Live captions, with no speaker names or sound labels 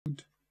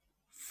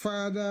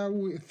Father,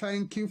 we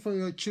thank you for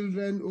your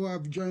children who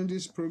have joined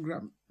this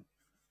program.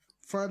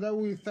 Father,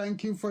 we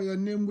thank you for your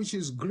name, which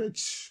is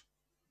great.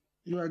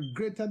 You are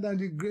greater than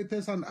the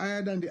greatest and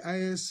higher than the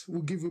highest.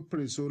 We give you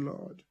praise, O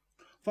Lord.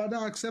 Father,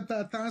 accept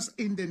our thanks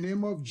in the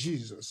name of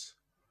Jesus.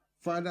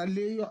 Father,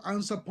 lay your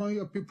hands upon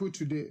your people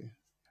today.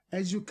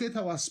 Educate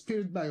our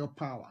spirit by your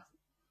power.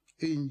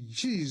 In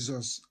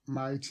Jesus'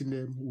 mighty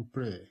name we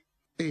pray.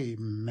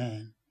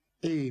 Amen.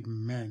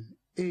 Amen.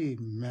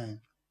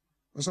 Amen.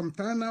 For some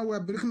time now, we are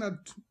looking at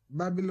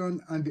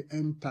Babylon and the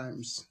end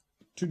times.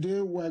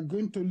 Today, we are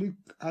going to look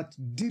at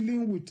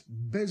dealing with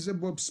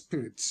Beelzebub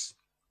spirits.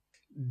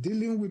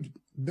 Dealing with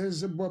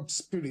Beelzebub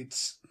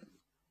spirits.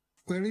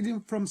 We're reading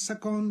from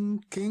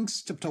 2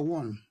 Kings chapter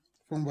 1,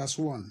 from verse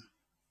 1.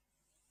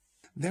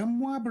 Then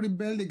Moab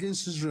rebelled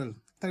against Israel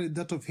after the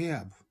death of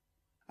Ahab,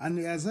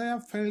 and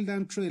Isaiah fell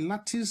down through a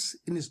lattice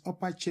in his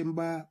upper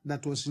chamber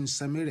that was in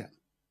Samaria,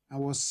 and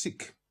was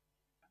sick.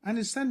 And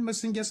he sent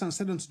messengers and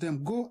said unto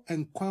them, Go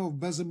enquire of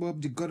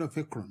Beelzebub the god of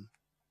Ekron,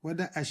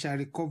 whether I shall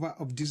recover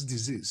of this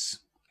disease.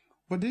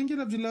 But the angel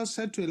of the Lord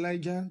said to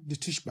Elijah the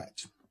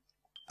Tishbite,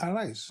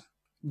 Arise,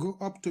 go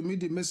up to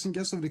meet the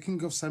messengers of the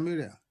king of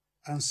Samaria,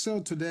 and say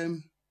unto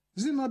them,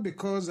 Is it not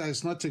because there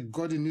is not a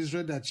God in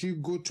Israel that ye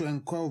go to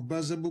enquire of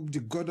Beelzebub the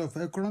god of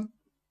Ekron?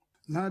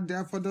 Now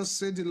therefore thus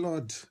saith the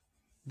Lord,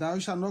 Thou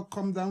shalt not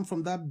come down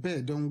from that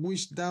bed on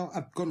which thou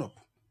art gone up,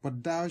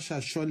 but thou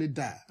shalt surely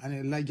die. And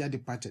Elijah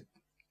departed.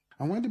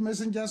 And when the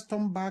messengers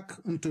turned back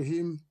unto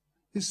him,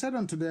 he said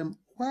unto them,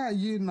 Why are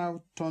ye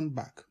now turned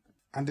back?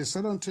 And they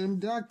said unto him,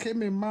 There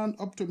came a man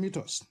up to meet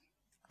us,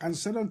 and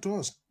said unto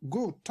us,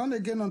 Go, turn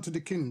again unto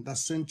the king that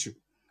sent you,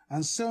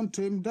 and say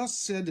unto him, Thus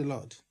saith the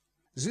Lord,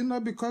 Is it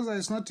not because there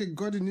is not a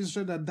God in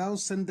Israel that thou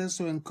sendest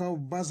to enquire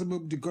of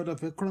Beelzebub the god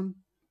of Ekron?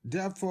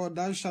 Therefore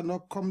thou shalt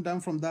not come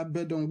down from that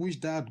bed on which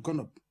thou art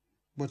gone up,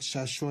 but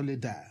shalt surely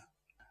die.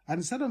 And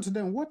he said unto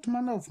them, What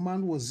manner of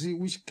man was he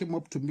which came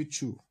up to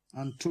meet you,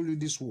 and told you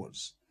these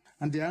words?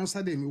 And they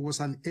answered him, He was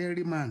an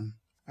hairy man,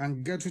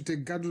 and girt with a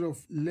girdle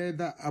of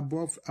leather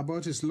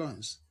about his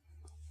loins.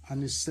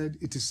 And he said,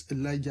 It is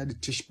Elijah the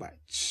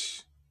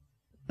Tishbite.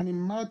 And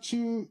in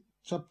Matthew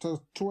chapter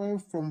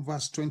 12 from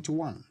verse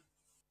 21,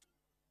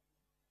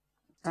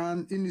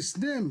 And in his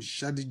name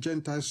shall the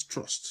Gentiles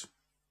trust.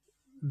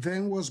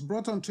 Then was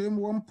brought unto him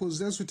one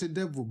possessed with a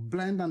devil,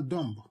 blind and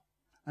dumb.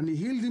 And he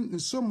healed him in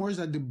so much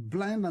that the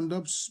blind and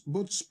dumb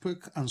both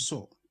spake and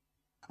saw.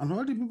 And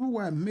all the people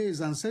were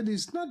amazed and said,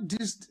 Is not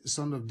this the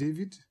son of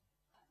David?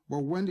 But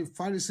when the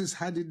Pharisees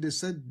heard it, they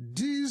said,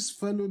 This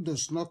fellow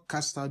does not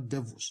cast out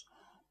devils,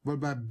 but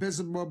by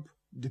Beelzebub,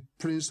 the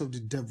prince of the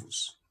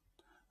devils.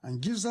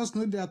 And Jesus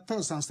knew their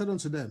thoughts and said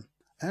unto them,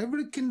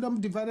 Every kingdom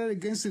divided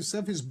against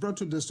itself is brought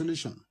to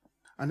desolation,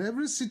 and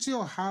every city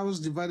or house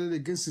divided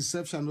against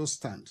itself shall not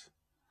stand.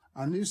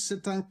 And if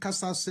Satan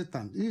cast out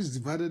Satan, he is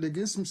divided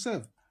against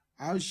himself.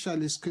 How shall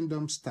his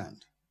kingdom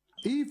stand?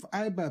 If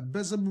I by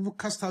Beelzebub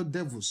cast out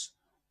devils,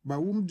 by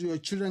whom do your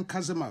children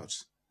cast them out?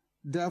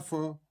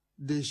 Therefore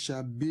they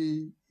shall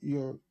be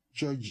your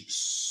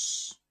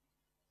judges.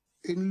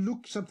 In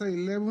Luke chapter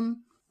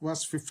 11,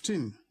 verse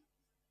 15.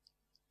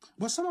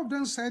 But some of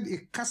them said, He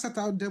casteth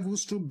out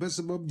devils through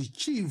Beelzebub, the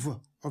chief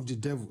of the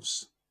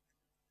devils.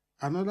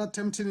 Another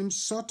tempting him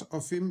sought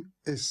of him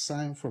a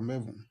sign from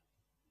heaven.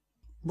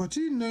 But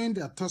he, knowing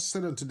their thoughts,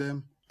 said unto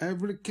them,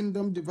 Every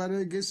kingdom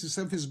divided against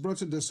itself is brought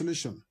to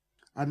desolation,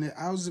 and a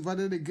house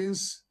divided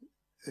against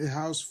a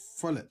house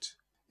falleth.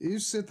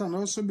 If Satan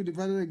also be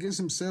divided against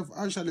himself,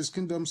 how shall his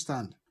kingdom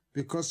stand?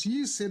 Because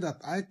ye say that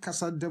I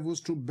cast out devils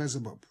through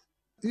Beelzebub.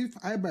 If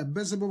I by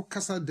Beelzebub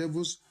cast out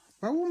devils,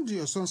 by whom do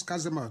your sons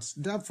cast them out?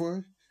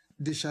 Therefore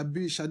shall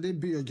they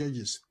be your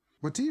judges.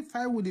 But if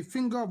I with the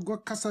finger of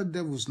God cast out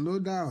devils, no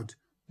doubt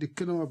the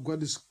kingdom of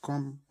God is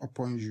come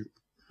upon you.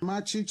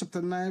 Matthew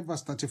chapter 9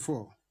 verse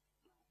 34.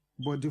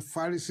 But the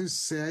Pharisees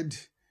said,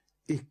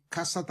 He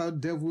casteth out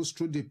devils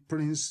through the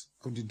prince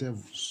of the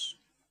devils.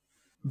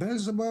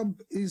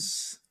 Beelzebub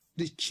is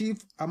the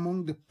chief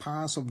among the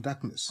powers of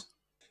darkness.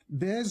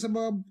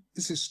 Beelzebub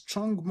is a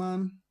strong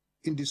man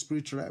in the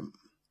spirit realm.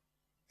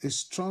 A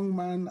strong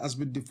man has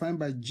been defined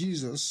by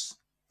Jesus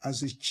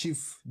as a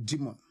chief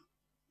demon,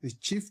 a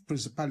chief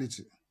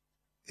principality,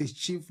 a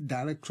chief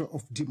director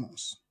of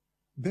demons.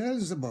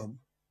 Beelzebub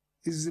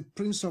is the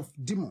prince of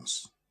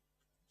demons,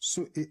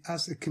 so he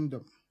has a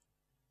kingdom.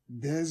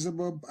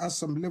 Beelzebub has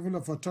some level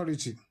of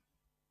authority.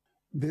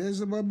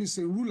 Beelzebub is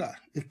a ruler,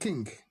 a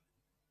king.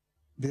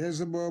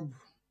 Beelzebub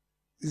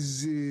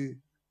is the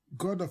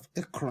god of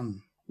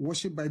Ekron,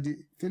 worshipped by the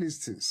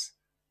Philistines,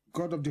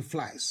 god of the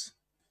flies,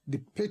 the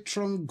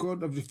patron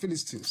god of the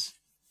Philistines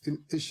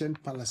in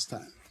ancient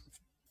Palestine.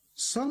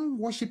 Some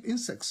worship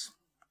insects,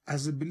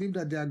 as they believe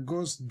that their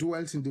gods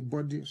dwelt in the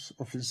bodies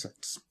of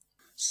insects.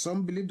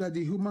 Some believe that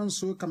the human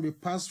soul can be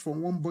passed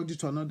from one body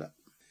to another.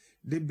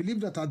 They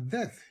believe that at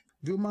death,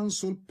 the human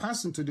soul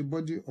passes into the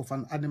body of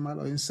an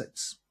animal or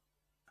insect,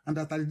 and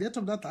that at the death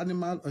of that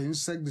animal or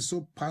insect, the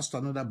soul passes to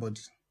another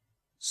body.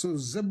 So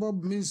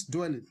Zebub means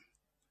dwelling.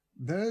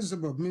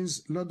 Beelzebub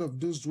means Lord of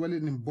those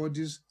dwelling in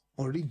bodies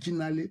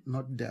originally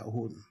not their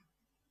own.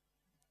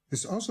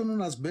 It's also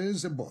known as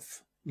Beelzebub,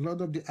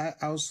 Lord of the high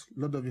house,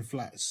 Lord of the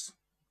flies,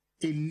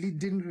 a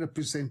leading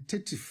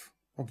representative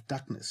of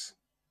darkness,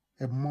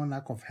 a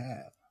monarch of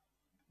hell.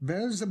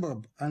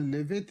 Beelzebub and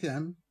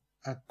Leviathan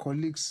are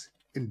colleagues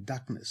in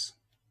darkness.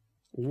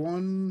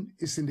 One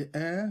is in the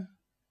air,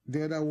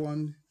 the other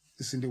one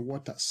is in the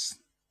waters.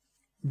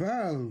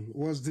 Baal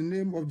was the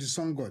name of the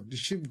sun god, the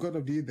sheep god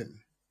of the heathen.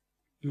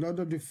 Lord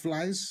of the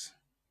flies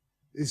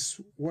is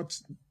what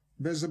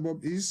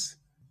Beelzebub is.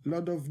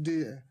 Lord of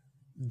the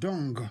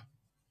dung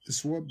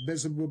is what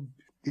Beelzebub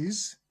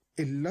is.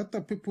 A lot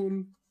of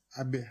people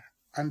are being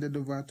handed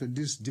over to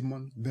this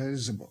demon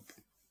Beelzebub.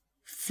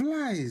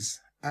 Flies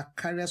are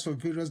carriers of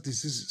various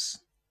diseases,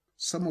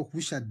 some of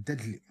which are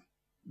deadly.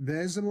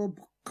 Beelzebub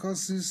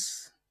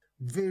causes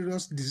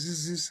various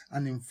diseases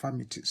and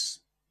infirmities.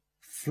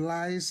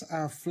 Flies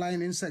are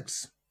flying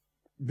insects.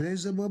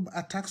 Beelzebub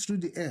attacks through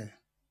the air.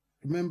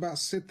 Remember,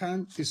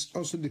 Satan is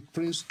also the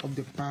prince of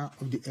the power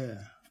of the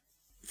air.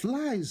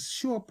 Flies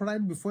show up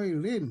right before a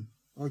rain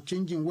or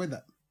changing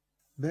weather.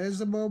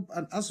 Beelzebub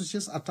and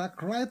associates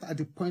attack right at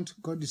the point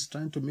God is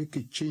trying to make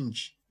a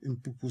change in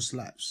people's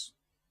lives.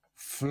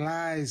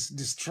 Flies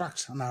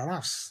distract and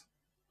harass.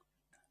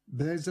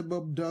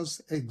 Beelzebub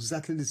does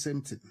exactly the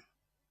same thing.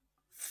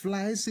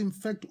 Flies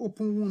infect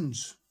open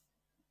wounds.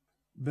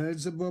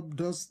 Beelzebub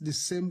does the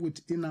same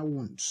with inner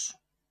wounds.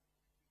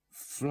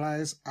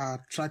 Flies are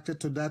attracted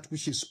to that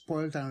which is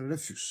spoiled and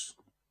refuse.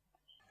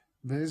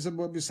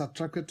 Beelzebub is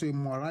attracted to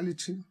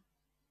immorality,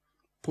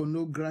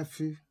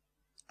 pornography,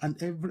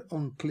 and every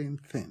unclean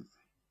thing.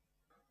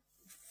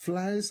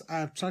 Flies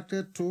are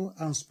attracted to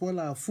and spoil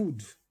our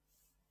food.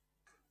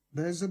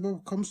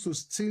 Beelzebub comes to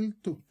steal,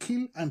 to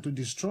kill, and to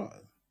destroy.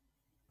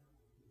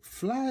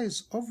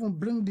 Flies often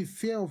bring the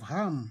fear of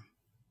harm.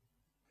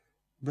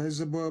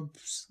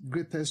 Beelzebub's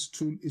greatest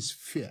tool is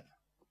fear.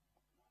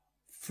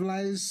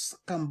 Flies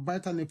can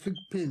bite and inflict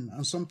pain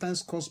and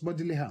sometimes cause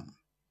bodily harm.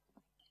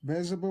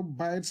 Beelzebub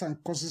bites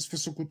and causes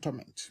physical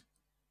torment.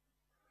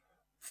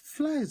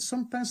 Flies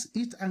sometimes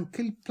eat and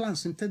kill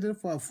plants intended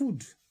for our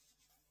food.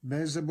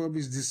 Beelzebub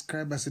is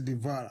described as a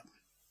devourer.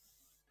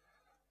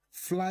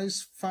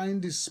 Flies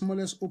find the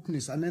smallest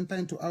openings and enter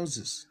into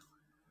houses.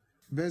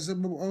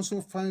 Beelzebub also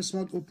finds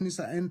small openings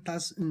and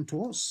enters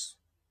into us.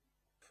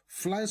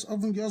 Flies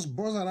often just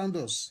buzz around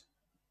us.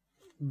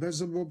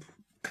 Beelzebub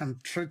can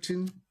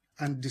threaten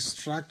and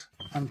distract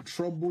and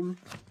trouble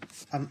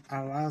and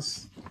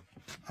harass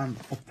and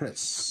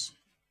oppress.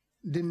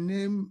 The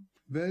name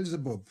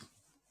Beelzebub,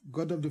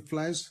 god of the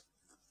flies,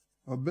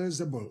 or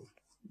Beelzebul,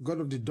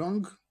 god of the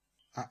dung,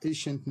 are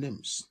ancient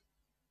names.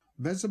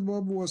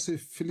 Beelzebub was a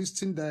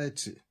Philistine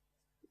deity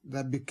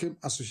that became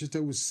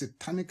associated with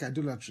satanic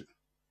idolatry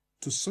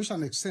to such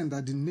an extent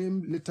that the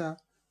name later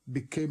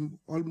became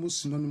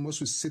almost synonymous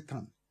with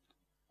Satan,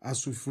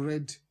 as we've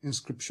read in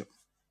Scripture.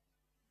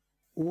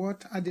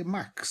 What are the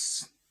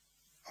marks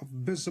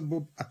of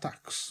Beelzebub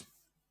attacks?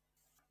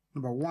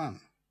 Number one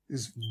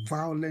is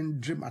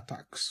violent dream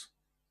attacks.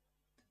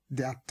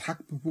 They attack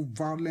people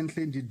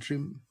violently in the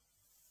dream,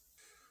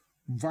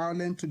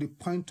 violent to the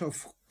point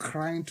of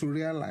crying to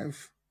real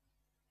life,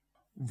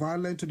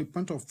 violent to the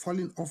point of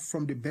falling off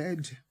from the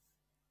bed,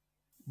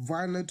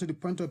 violent to the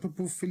point of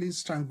people feeling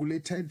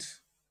strangulated,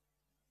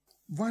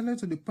 violent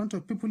to the point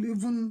of people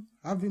even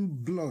having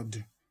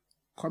blood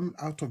coming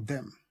out of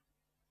them.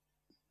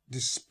 The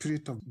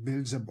spirit of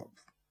Beelzebub.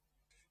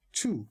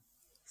 2.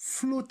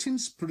 Floating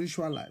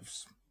spiritual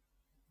lives.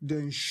 They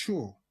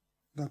ensure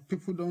that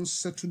people don't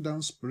settle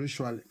down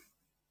spiritually.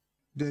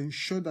 They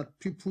ensure that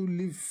people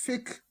live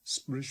fake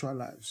spiritual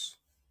lives.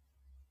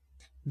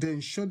 They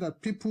ensure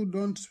that people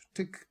don't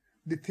take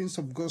the things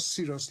of God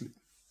seriously.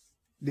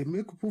 They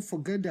make people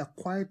forget their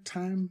quiet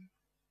time.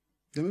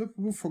 They make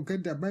people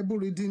forget their Bible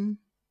reading.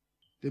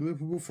 They make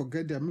people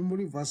forget their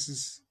memory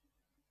verses.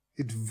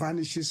 It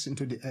vanishes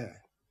into the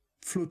air.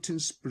 Floating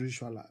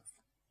spiritual life.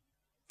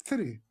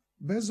 3.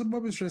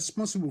 Beelzebub is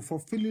responsible for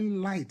feeling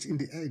light in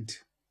the head.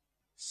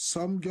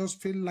 Some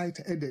just feel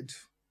light-headed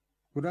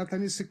without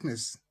any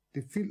sickness. They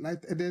feel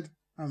light-headed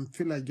and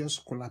feel like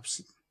just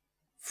collapsing.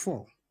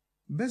 4.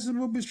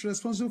 Beelzebub is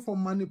responsible for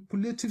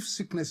manipulative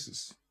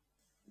sicknesses,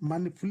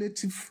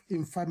 manipulative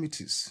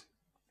infirmities,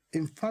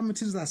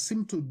 infirmities that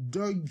seem to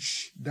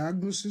dodge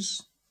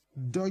diagnosis,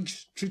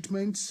 dodge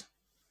treatment,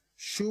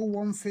 show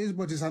one face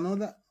but is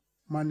another.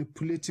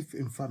 Manipulative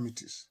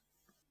infirmities.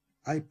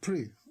 I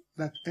pray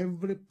that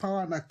every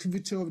power and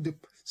activity of the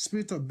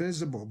spirit of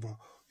Beelzebub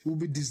will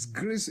be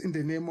disgraced in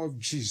the name of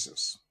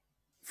Jesus.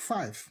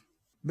 5.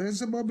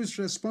 Beelzebub is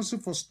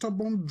responsible for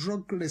stubborn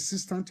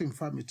drug-resistant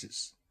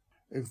infirmities.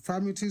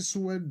 Infirmities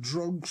where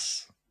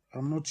drugs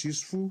are not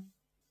useful,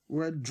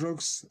 where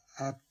drugs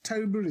are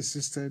terribly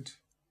resisted.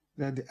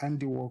 They are the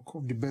handiwork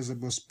of the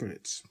Beelzebub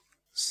spirits.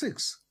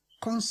 6.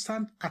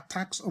 Constant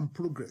attacks on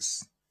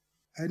progress.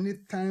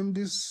 Anytime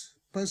this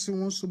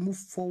person wants to move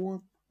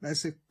forward,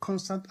 there's a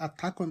constant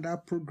attack on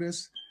that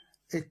progress,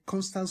 a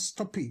constant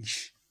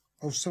stoppage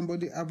of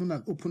somebody having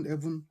an open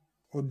heaven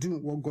or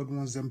doing what God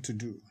wants them to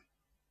do.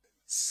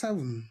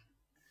 7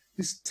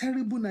 is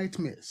terrible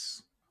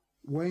nightmares.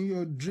 When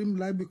your dream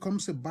life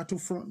becomes a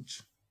battlefront,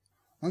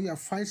 when you are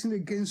fighting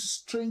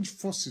against strange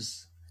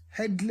forces,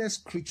 headless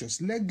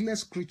creatures,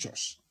 legless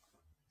creatures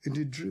in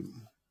the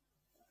dream.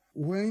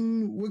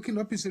 When waking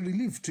up is a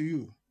relief to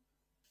you,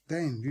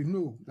 then you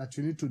know that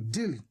you need to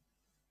deal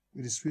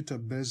with the spirit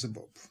of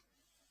Beelzebub.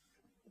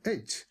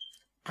 8,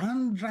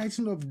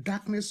 handwriting of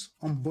darkness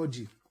on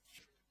body.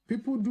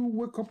 People do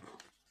wake up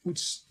with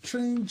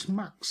strange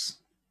marks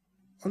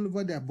all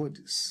over their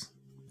bodies,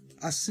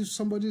 as if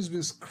somebody's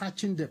been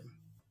scratching them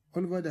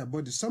all over their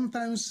body.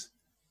 Sometimes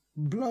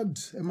blood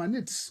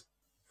emanates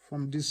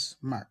from these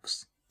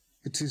marks.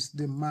 It is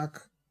the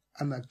mark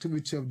and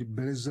activity of the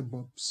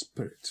Beelzebub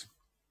spirit.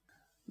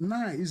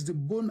 9 is the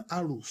bone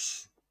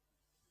arrows.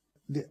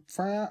 They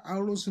fire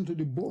arrows into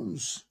the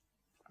bones,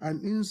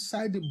 and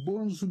inside the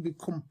bones will be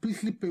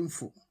completely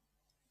painful.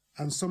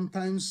 And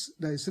sometimes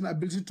there is an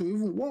ability to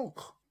even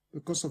walk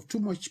because of too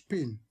much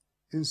pain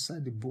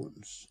inside the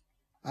bones.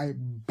 I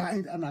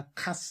bind and I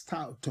cast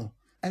out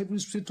every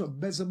spirit of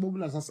Beelzebub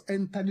that has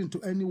entered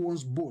into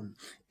anyone's bone.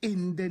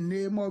 In the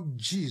name of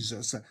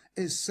Jesus,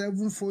 a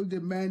sevenfold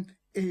amen,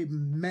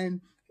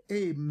 amen,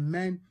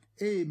 amen,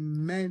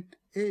 amen,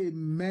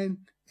 amen,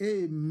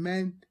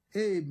 amen,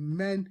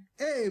 amen,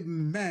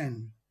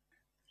 amen.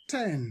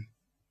 10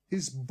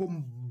 is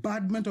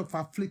bombardment of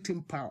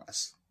afflicting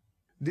powers.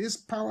 These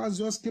powers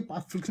just keep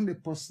afflicting the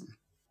person.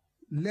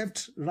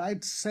 Left,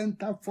 right,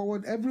 center,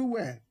 forward,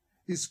 everywhere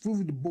is full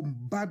with the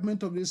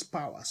bombardment of these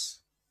powers,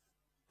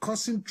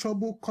 causing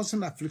trouble,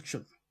 causing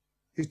affliction.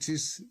 It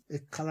is a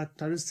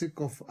characteristic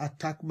of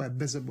attack by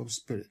Beelzebub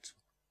spirit.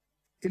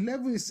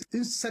 11 is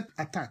insect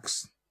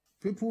attacks.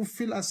 People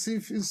feel as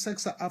if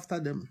insects are after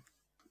them.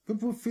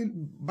 People feel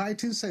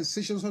biting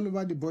sensations all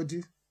over the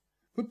body.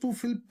 People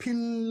feel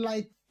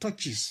pin-like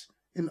touches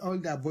in all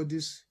their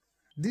bodies.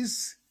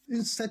 This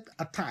insect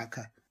attack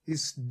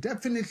is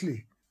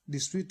definitely the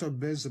spirit of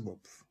Beelzebub.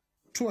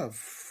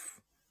 12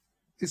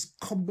 is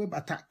cobweb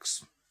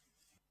attacks.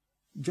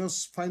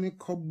 Just finding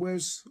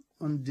cobwebs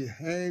on the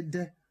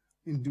head,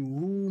 in the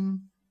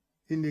room,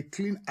 in a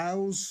clean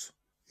house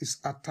is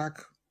attack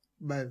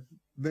by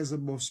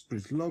Beelzebub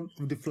spirit, lord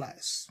of the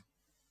flies.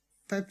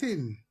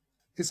 13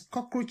 is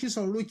cockroaches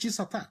or roaches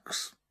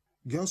attacks.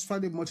 Just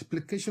find the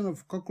multiplication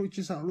of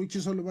cockroaches and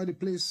roaches all over the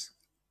place,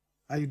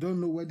 and you don't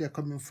know where they're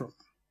coming from.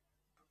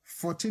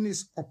 14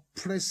 is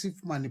oppressive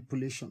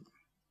manipulation.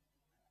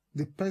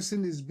 The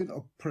person is being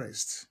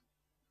oppressed,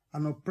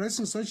 and oppressed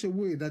in such a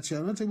way that you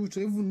are not able to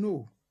even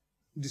know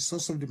the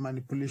source of the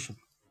manipulation.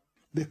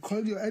 They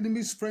call your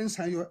enemies friends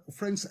and your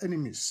friends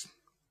enemies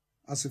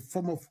as a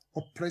form of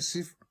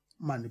oppressive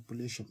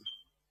manipulation.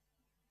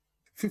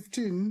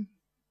 15,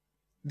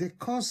 they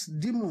cause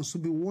demons to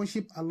be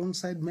worshipped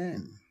alongside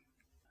men.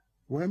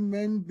 When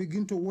men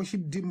begin to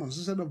worship demons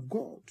instead of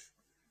God,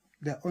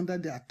 they are under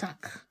the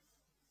attack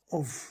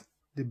of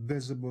the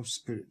Beelzebub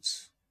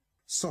spirits.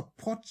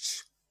 Support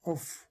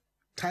of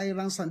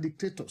tyrants and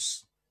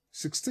dictators.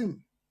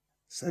 16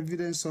 is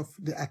evidence of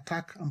the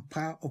attack and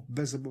power of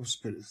Beelzebub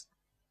spirits.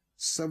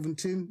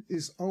 17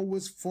 is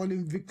always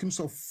falling victims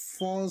of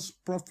false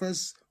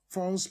prophets,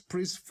 false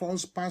priests,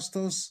 false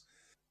pastors.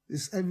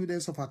 Is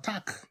evidence of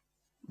attack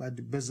by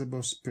the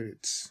Beelzebub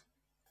spirits.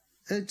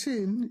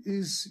 18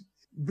 is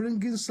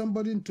bringing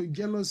somebody into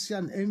jealousy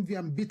and envy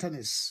and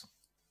bitterness.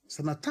 It's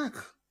an attack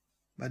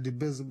by the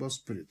Beelzebub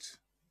spirit.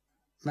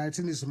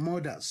 19 is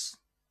murders.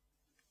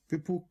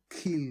 People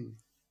kill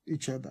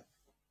each other.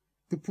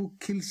 People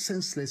kill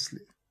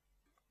senselessly.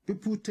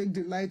 People take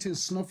delight in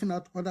snuffing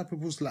out other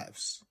people's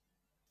lives.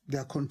 They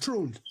are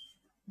controlled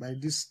by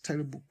this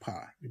terrible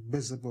power, the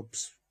Beelzebub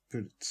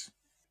spirit.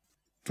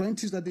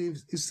 20 is that they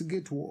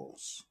instigate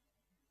wars,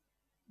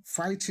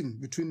 fighting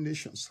between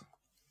nations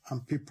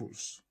and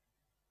peoples.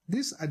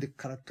 These are the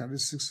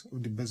characteristics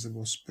of the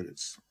Beelzebub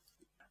spirits.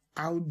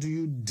 How do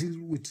you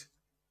deal with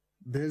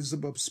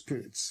Beelzebub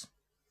spirits?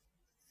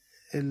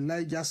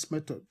 Elijah's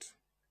method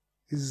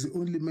is the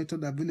only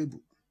method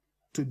available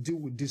to deal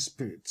with these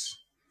spirits.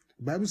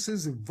 The Bible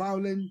says the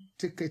violent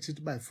taketh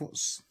it by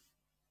force.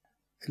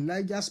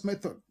 Elijah's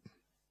method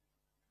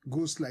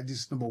goes like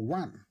this. Number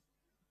 1,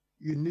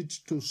 you need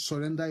to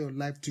surrender your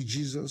life to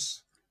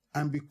Jesus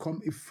and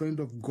become a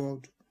friend of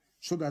God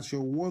so that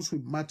your words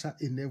will matter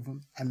in heaven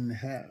and in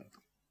hell.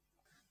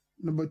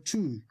 Number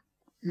 2,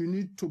 you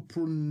need to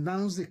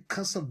pronounce the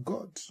curse of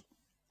God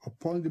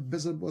upon the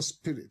Beelzebub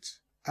spirit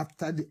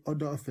after the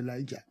order of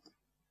Elijah.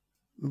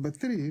 Number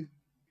 3,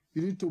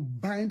 you need to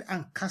bind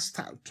and cast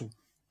out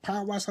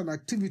powers and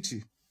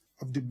activity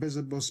of the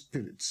Beelzebub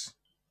spirits.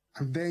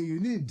 And then you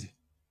need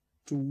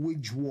to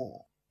wage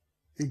war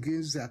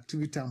against the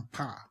activity and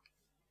power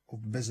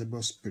of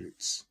Beelzebub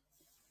spirits.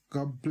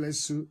 God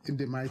bless you in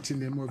the mighty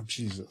name of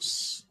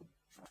Jesus.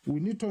 We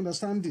need to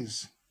understand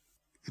this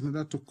in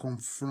order to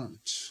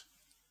confront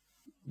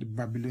the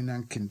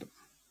Babylonian kingdom.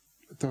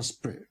 Let us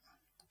pray.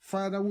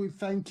 Father, we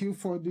thank you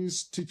for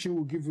this teaching.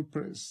 We give you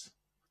praise.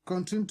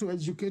 Continue to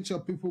educate your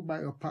people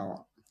by your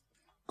power.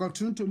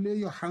 Continue to lay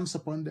your hands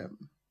upon them.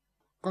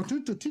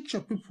 Continue to teach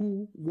your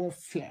people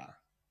warfare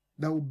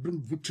that will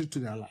bring victory to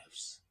their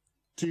lives.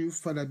 To you,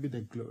 Father, be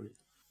the glory.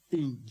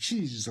 In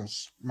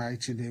Jesus'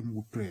 mighty name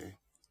we pray.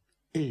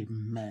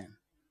 Amen.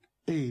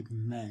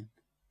 Amen.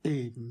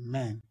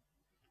 Amen.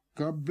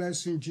 God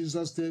bless you in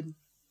Jesus' name.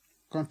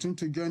 Continue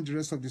to join the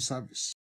rest of the service.